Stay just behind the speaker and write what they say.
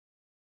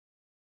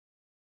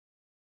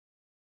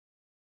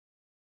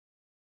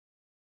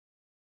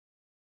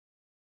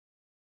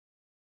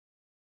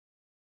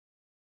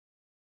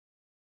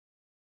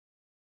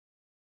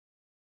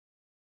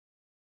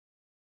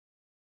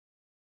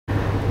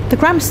The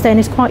gram stain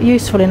is quite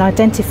useful in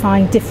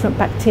identifying different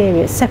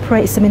bacteria. It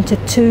separates them into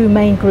two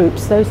main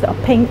groups, those that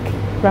are pink,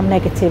 gram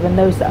negative, and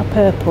those that are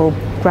purple,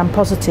 gram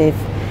positive.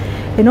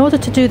 In order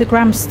to do the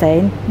gram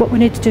stain, what we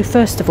need to do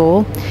first of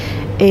all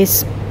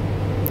is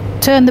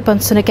turn the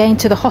Bunsen again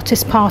to the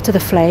hottest part of the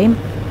flame,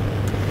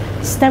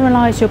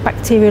 sterilise your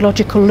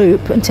bacteriological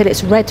loop until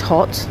it's red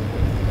hot,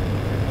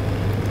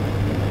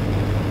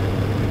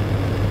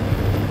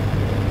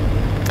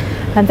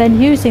 and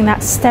then using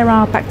that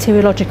sterile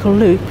bacteriological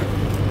loop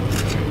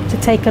to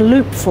take a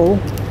loopful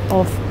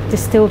of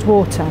distilled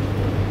water.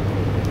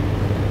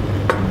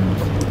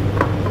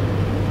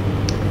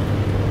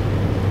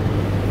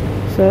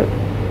 So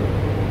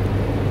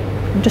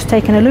I'm just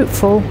taking a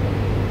loopful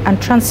and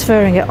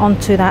transferring it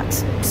onto that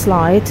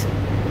slide,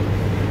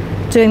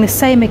 doing the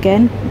same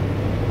again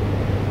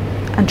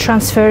and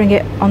transferring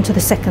it onto the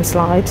second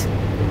slide,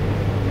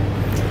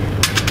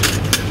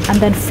 and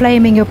then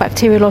flaming your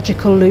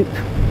bacteriological loop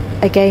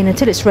again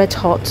until it's red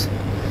hot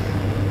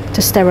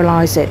to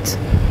sterilise it.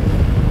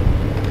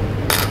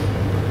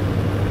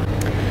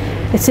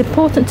 It's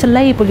important to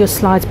label your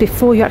slides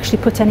before you actually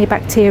put any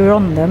bacteria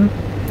on them.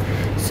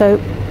 So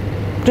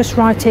just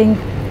writing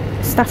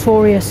Staph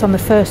aureus on the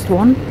first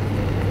one,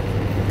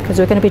 because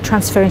we're going to be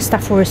transferring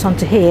Staph aureus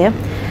onto here,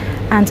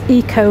 and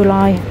E.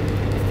 coli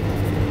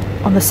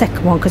on the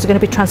second one, because we're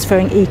going to be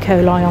transferring E.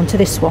 coli onto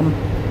this one.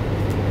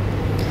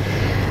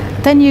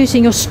 Then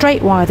using your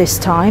straight wire this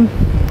time,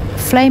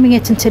 flaming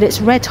it until it's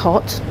red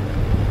hot,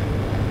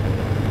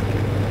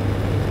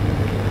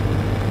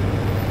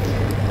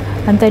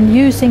 and then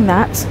using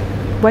that,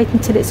 wait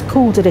until it's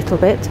cooled a little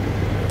bit,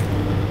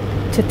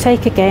 to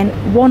take again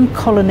one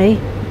colony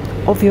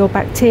of your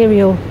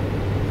bacterial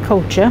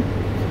culture.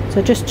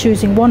 So just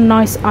choosing one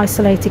nice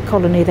isolated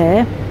colony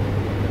there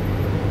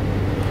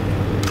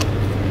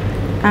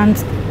and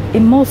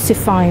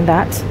emulsifying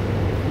that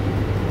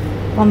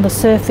on the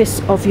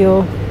surface of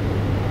your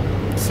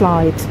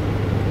slide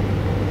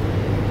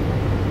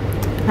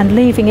and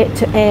leaving it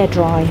to air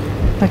dry.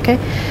 Okay,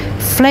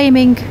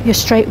 flaming your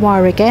straight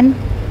wire again,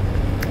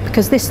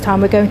 because this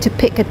time we're going to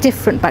pick a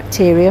different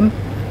bacterium,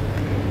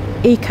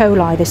 E.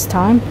 coli this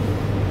time,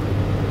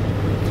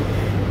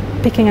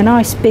 picking a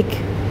nice big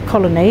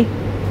colony.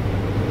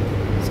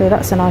 So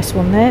that's a nice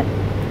one there.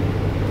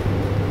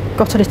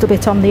 Got a little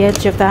bit on the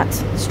edge of that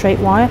straight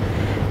wire,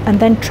 and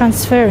then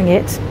transferring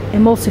it,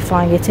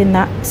 emulsifying it in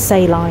that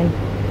saline.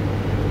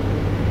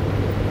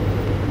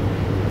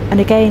 And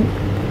again,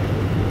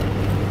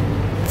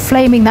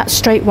 flaming that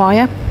straight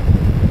wire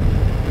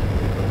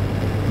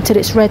until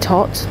it's red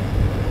hot.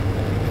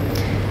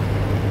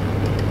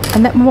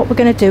 And then what we're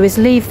going to do is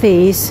leave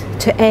these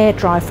to air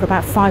dry for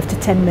about 5 to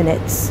 10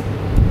 minutes.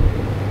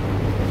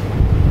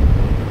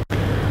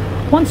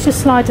 Once your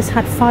slide has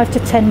had 5 to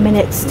 10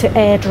 minutes to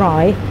air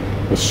dry,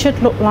 it should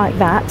look like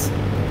that.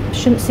 You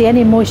shouldn't see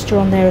any moisture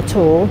on there at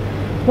all.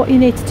 What you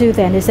need to do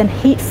then is then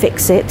heat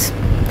fix it,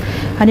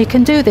 and you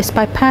can do this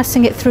by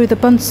passing it through the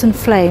Bunsen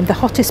flame, the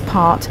hottest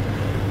part,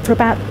 for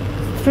about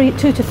 2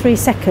 to 3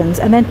 seconds,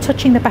 and then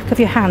touching the back of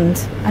your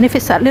hand, and if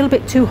it's a little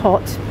bit too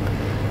hot,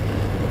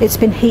 it's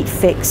been heat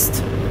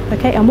fixed.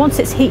 Okay, and once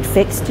it's heat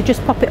fixed, you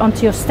just pop it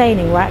onto your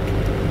staining rack,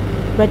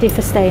 ready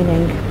for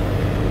staining.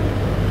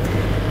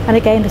 And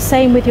again, the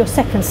same with your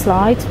second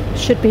slide,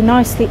 should be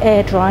nicely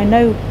air dry,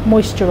 no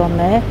moisture on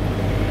there.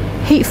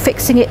 Heat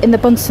fixing it in the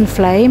Bunsen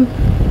flame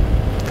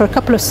for a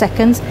couple of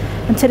seconds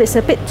until it's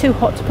a bit too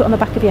hot to put on the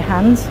back of your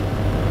hands,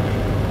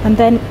 and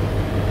then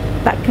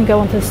that can go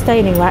onto the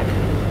staining rack,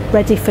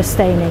 ready for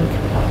staining.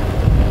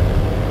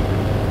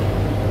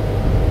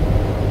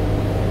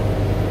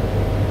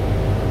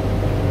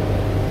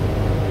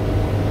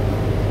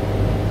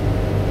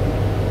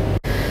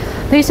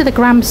 These are the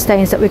gram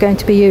stains that we're going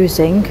to be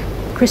using.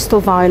 Crystal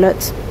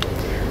violet,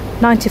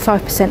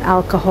 95%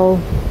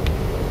 alcohol,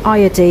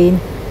 iodine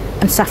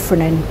and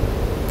safranin.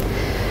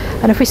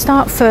 And if we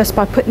start first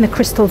by putting the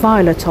crystal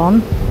violet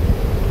on,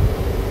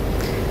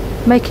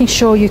 making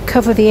sure you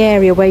cover the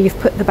area where you've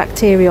put the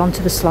bacteria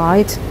onto the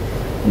slide,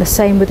 and the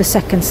same with the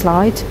second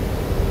slide.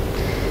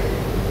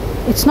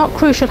 It's not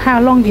crucial how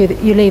long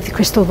you leave the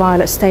crystal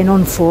violet stain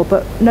on for,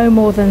 but no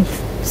more than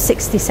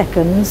 60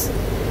 seconds,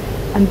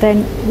 and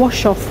then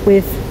wash off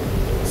with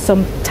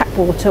some tap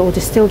water or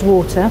distilled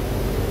water,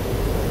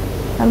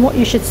 and what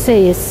you should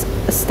see is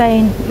a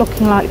stain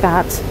looking like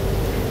that,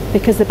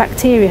 because the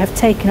bacteria have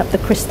taken up the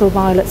crystal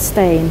violet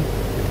stain.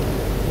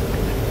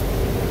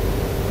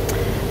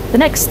 The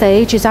next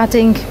stage is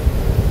adding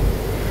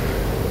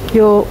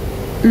your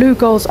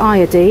Lugol's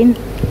iodine,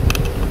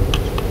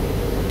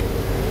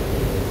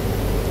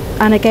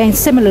 and again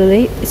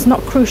similarly, it's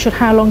not crucial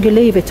how long you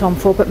leave it on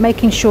for, but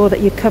making sure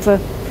that you cover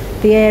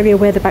the area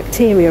where the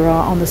bacteria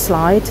are on the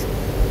slide.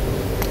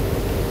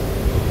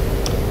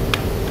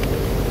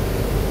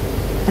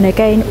 And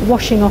again,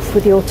 washing off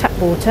with your tap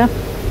water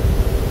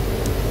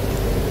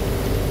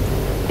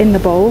in the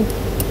bowl.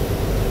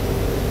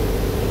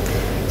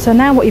 So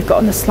now what you've got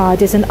on the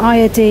slide is an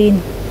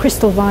iodine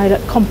crystal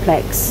violet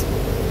complex.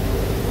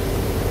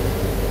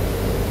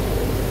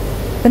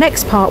 The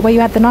next part, where you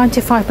add the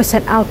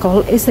 95% alcohol,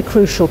 is the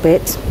crucial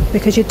bit,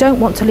 because you don't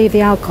want to leave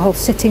the alcohol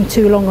sitting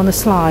too long on the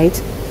slide,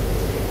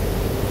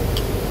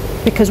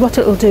 because what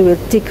it will do is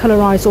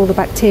decolorize all the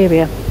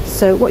bacteria.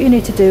 So what you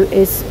need to do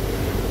is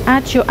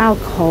add your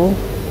alcohol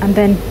and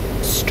then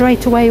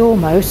straight away,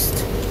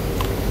 almost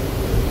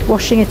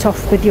washing it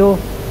off with your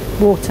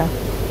water.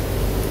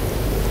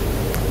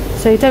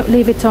 So you don't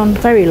leave it on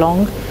very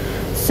long,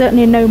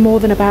 certainly no more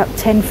than about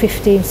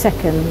 10-15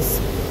 seconds.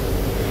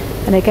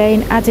 And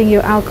again, adding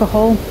your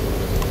alcohol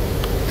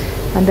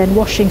and then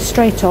washing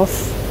straight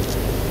off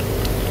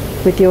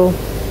with your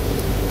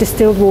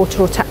distilled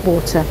water or tap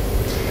water.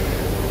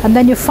 And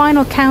then your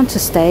final counter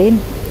stain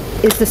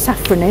is the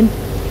saffronin,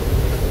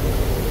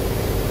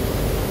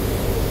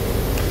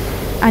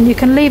 and you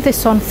can leave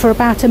this on for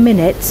about a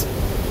minute,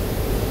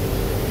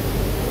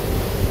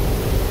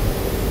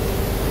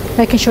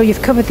 making sure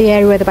you've covered the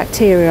area where the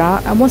bacteria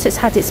are. And once it's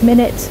had its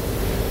minute,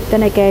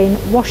 then again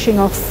washing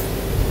off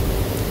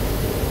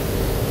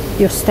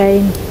your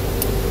stain.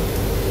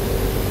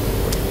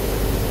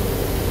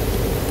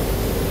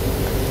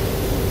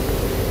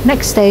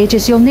 Next stage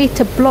is you'll need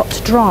to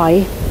blot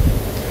dry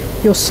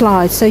your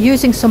slide. So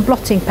using some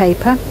blotting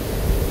paper,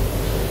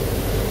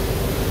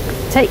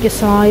 take your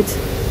slide,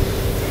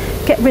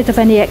 get rid of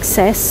any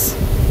excess,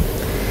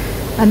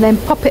 and then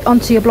pop it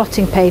onto your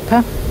blotting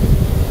paper,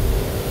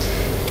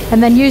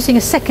 and then using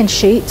a second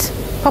sheet,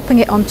 popping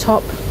it on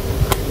top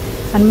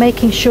and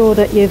making sure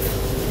that you've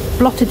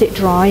blotted it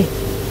dry,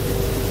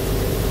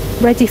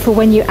 ready for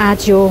when you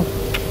add your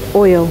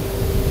oil.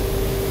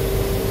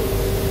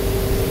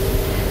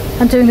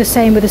 And doing the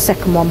same with the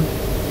second one,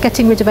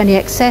 getting rid of any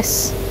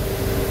excess,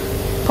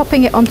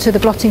 popping it onto the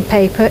blotting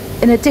paper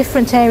in a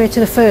different area to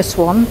the first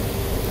one,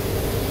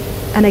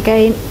 and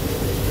again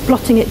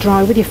blotting it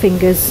dry with your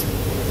fingers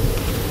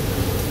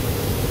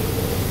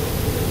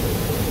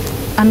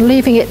and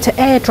leaving it to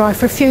air dry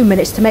for a few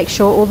minutes to make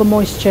sure all the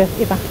moisture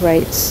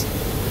evaporates.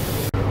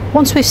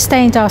 Once we've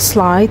stained our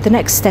slide, the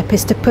next step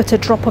is to put a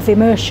drop of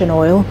immersion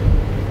oil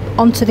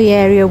onto the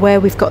area where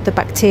we've got the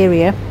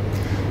bacteria.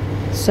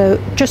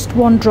 So just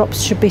 1 drop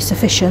should be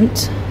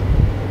sufficient.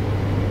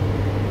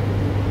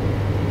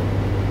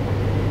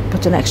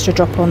 Put an extra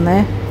drop on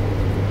there.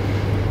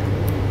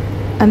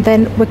 And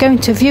then we're going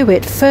to view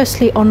it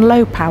firstly on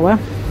low power.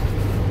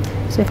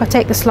 So if I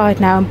take the slide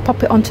now and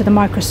pop it onto the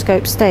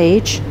microscope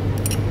stage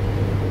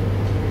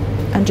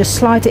and just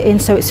slide it in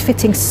so it's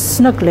fitting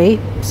snugly,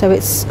 so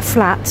it's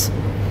flat,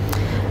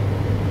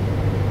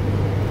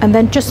 and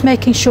then just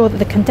making sure that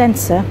the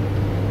condenser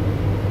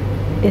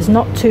is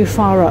not too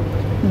far up,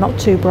 not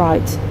too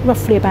bright,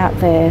 roughly about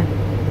there.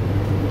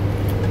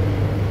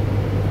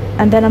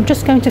 And then I'm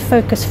just going to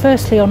focus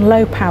firstly on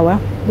low power,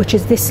 which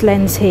is this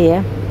lens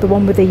here, the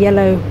one with the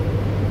yellow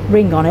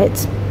ring on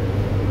it,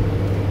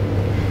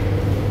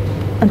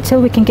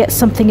 until we can get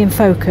something in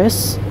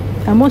focus.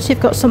 And once you've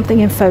got something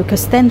in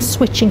focus, then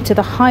switching to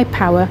the high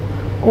power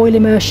oil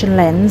immersion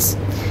lens,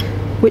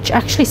 which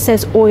actually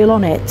says oil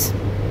on it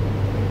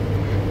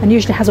and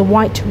usually has a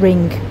white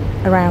ring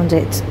around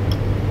it.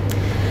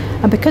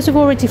 And because we've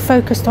already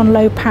focused on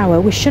low power,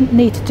 we shouldn't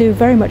need to do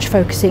very much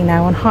focusing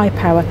now on high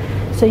power.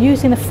 So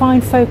using the fine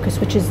focus,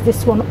 which is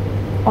this one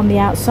on the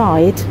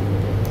outside,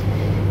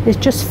 is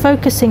just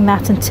focusing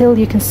that until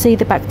you can see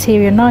the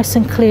bacteria nice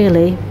and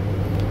clearly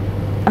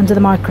under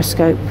the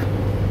microscope.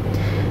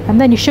 And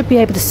then you should be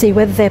able to see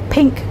whether they're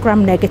pink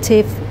gram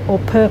negative or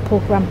purple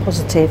gram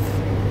positive.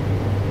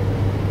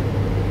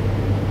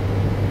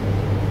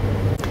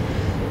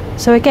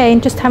 So again,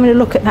 just having a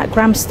look at that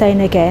gram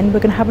stain again, we're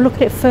going to have a look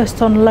at it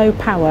first on low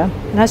power,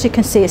 and as you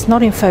can see it's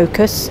not in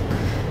focus.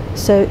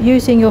 So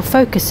using your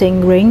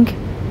focusing ring,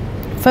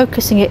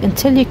 focusing it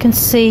until you can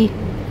see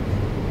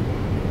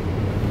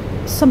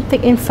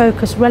something in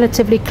focus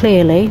relatively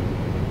clearly,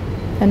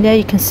 and there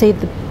you can see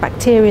the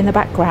bacteria in the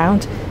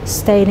background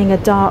staining a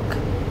dark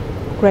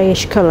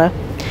greyish colour.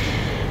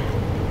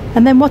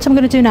 And then what I'm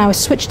going to do now is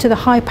switch to the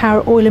high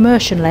power oil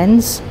immersion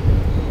lens,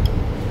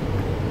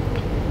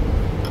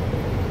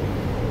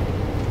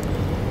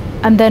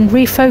 and then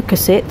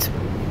refocus it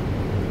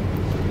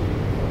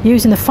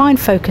using the fine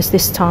focus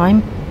this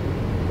time,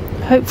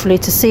 hopefully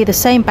to see the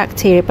same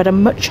bacteria but a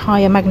much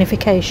higher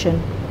magnification.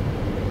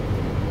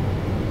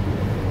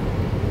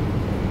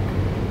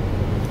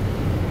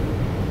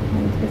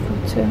 And if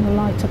we turn the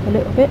light up a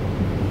little bit,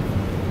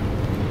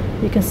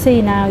 you can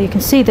see now, you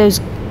can see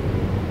those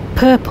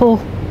purple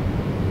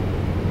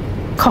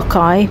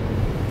cocci,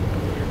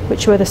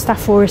 which were the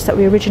Staph aureus that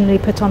we originally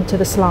put onto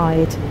the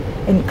slide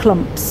in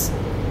clumps.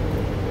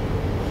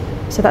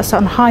 So that's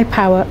on high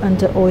power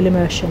under oil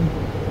immersion.